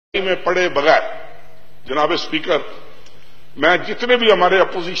में पड़े बगैर जनाब स्पीकर, मैं जितने भी हमारे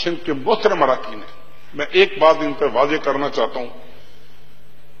अपोजिशन के मोहतरम अरकान हैं, मैं एक बात इन पर वाजे करना चाहता हूं।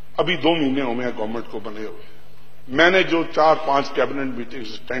 अभी 2 महीने हो गए गवर्नमेंट को बने हुए, मैंने जो 4-5 कैबिनेट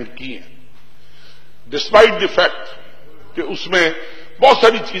मीटिंग्स अटेंड की हैं, डिस्पाइट द फैक्ट कि उसमें बहुत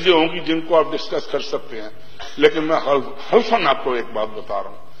सारी चीजें होंगी जिनको आप डिस्कस कर सकते हैं, लेकिन मैं हल्फन आपको एक बात बता रहा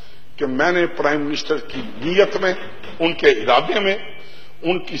हूं कि मैंने प्राइम मिनिस्टर की नीयत में, उनके इरादे में,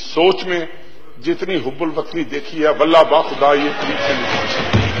 उनकी सोच में जितनी हुब्बुल वतनी देखी है, वल्लाह बाखुदा ये तरीक से नहीं पहुंच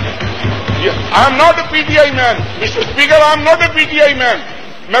सकती। I am not a PTI man mister speaker, I am not a PTI man.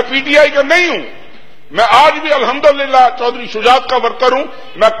 मैं पीटीआई का नहीं हूं। मैं आज भी अल्हम्दुलिल्लाह चौधरी शुजात का वर्कर हूं,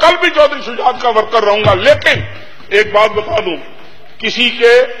 मैं कल भी चौधरी शुजात का वर्कर रहूंगा। लेकिन एक बात बता दूं,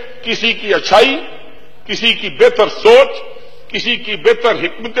 किसी की अच्छाई, किसी की बेहतर सोच, किसी की बेहतर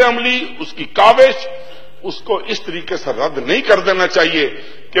हिकमत अमली, उसकी काविश, उसको इस तरीके से रद्द नहीं कर देना चाहिए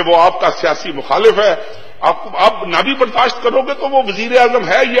कि वो आपका सियासी मुखालिफ है। आप ना भी बर्दाश्त करोगे तो वो वजीर आजम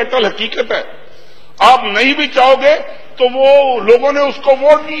है, ये अटल हकीकत है। आप नहीं भी चाहोगे तो वो लोगों ने उसको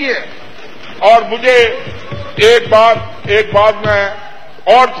वोट दिए। और मुझे एक बात मैं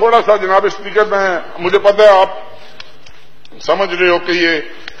और थोड़ा सा जनाब स्पीकर, मुझे पता है आप समझ रहे हो कि ये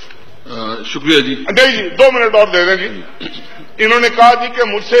शुक्रिया जी। नहीं जी, 2 मिनट और दे दें जी। इन्होंने कहा जी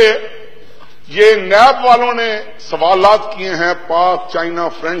कि मुझसे ये नैब वालों ने सवालात किए हैं पाक चाइना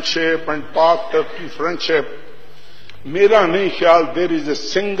फ्रेंडशिप एंड पाक टर्की फ्रेंडशिप। मेरा नहीं ख्याल there is a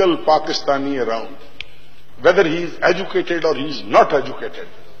single Pakistani around, weather he is educated और he is not educated,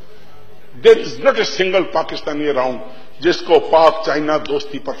 there is not a single Pakistani around जिसको पाक चाइना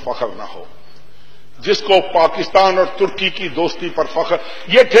दोस्ती पर फख्र ना हो, जिसको पाकिस्तान और तुर्की की दोस्ती पर फख्र।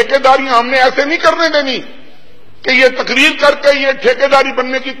 ये ठेकेदारियां हमने ऐसे नहीं करने देनी कि ये तकरीर करके ये ठेकेदारी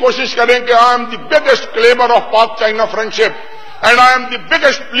बनने की कोशिश करें कि I am the biggest claimer of पाक China friendship and I am the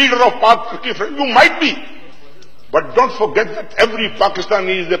biggest leader of पाक तुर्की friendship. You might be, but don't forget that every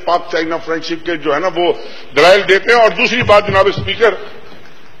Pakistani is the पाक चाइना फ्रेंडशिप के जो है ना वो दलाइल देते हैं। और दूसरी बात जनाब स्पीकर,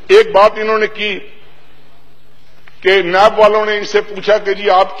 एक बात इन्होंने की कि नैब वालों ने इनसे पूछा कि जी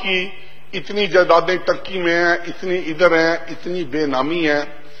आपकी इतनी जायदादें टर्की में हैं, इतनी इधर हैं, इतनी बेनामी है।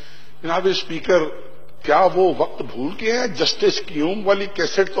 जनाब स्पीकर, क्या वो वक्त भूल गए हैं? जस्टिस क्यूम वाली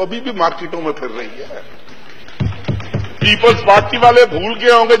कैसेट तो अभी भी मार्केटों में फिर रही है। पीपल्स पार्टी वाले भूल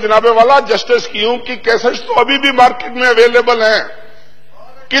गए होंगे जनाबे वाला, जस्टिस क्यूम की कैसेट तो अभी भी मार्केट में अवेलेबल हैं।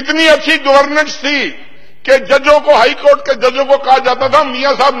 कितनी अच्छी गवर्नेंस थी कि जजों को, हाई कोर्ट के जजों को कहा जाता था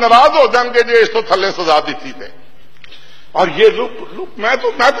मियां साहब नाराज हो जाएंगे जो इस तो थल्ले सजा दी थे। और ये लुक मैं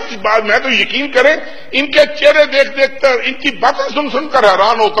तो यकीन करें, इनके चेहरे देख कर, इनकी बातें सुनकर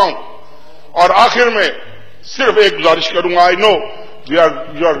हैरान होता हूं। और आखिर में सिर्फ एक गुजारिश करूंगा, I know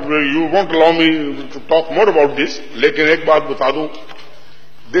you won't allow me to talk more about this, लेकिन एक बात बता दूं,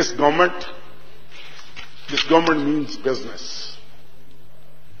 दिस गवर्नमेंट मीन्स बिजनेस।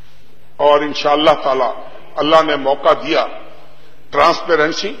 और इंशाअल्लाह ताला अल्लाह ने मौका दिया,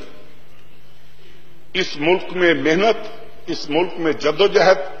 ट्रांसपेरेंसी, इस मुल्क में मेहनत, इस मुल्क में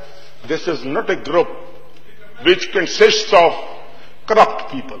जद्दोजहद। This is not a group which consists of corrupt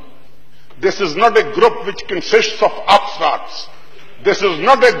people, this is not a group which consists of upstarts, this is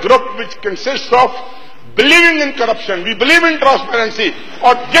not a group which consists of believing in corruption, we believe in transparency।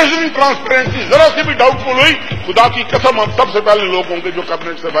 और जिस दिन transparency जरा से भी doubtful हुई, खुदा की कसम हम सबसे पहले लोग होंगे जो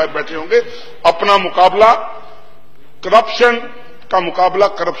कैबिनेट से बाहर बैठे होंगे, अपना मुकाबला करप्शन का मुकाबला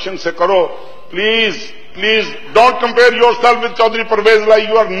करप्शन से करो। Please don't compare your self with Chaudhary Parvez lie,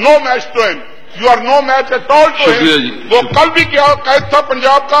 you are no match to him, you are no match at all to him. वो कल भी क्या कैद था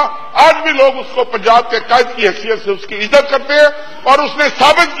पंजाब का, आज भी लोग उसको पंजाब के कैद की हैसियत से उसकी इज्जत करते हैं और उसने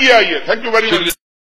साबित किया ये। Thank you very much.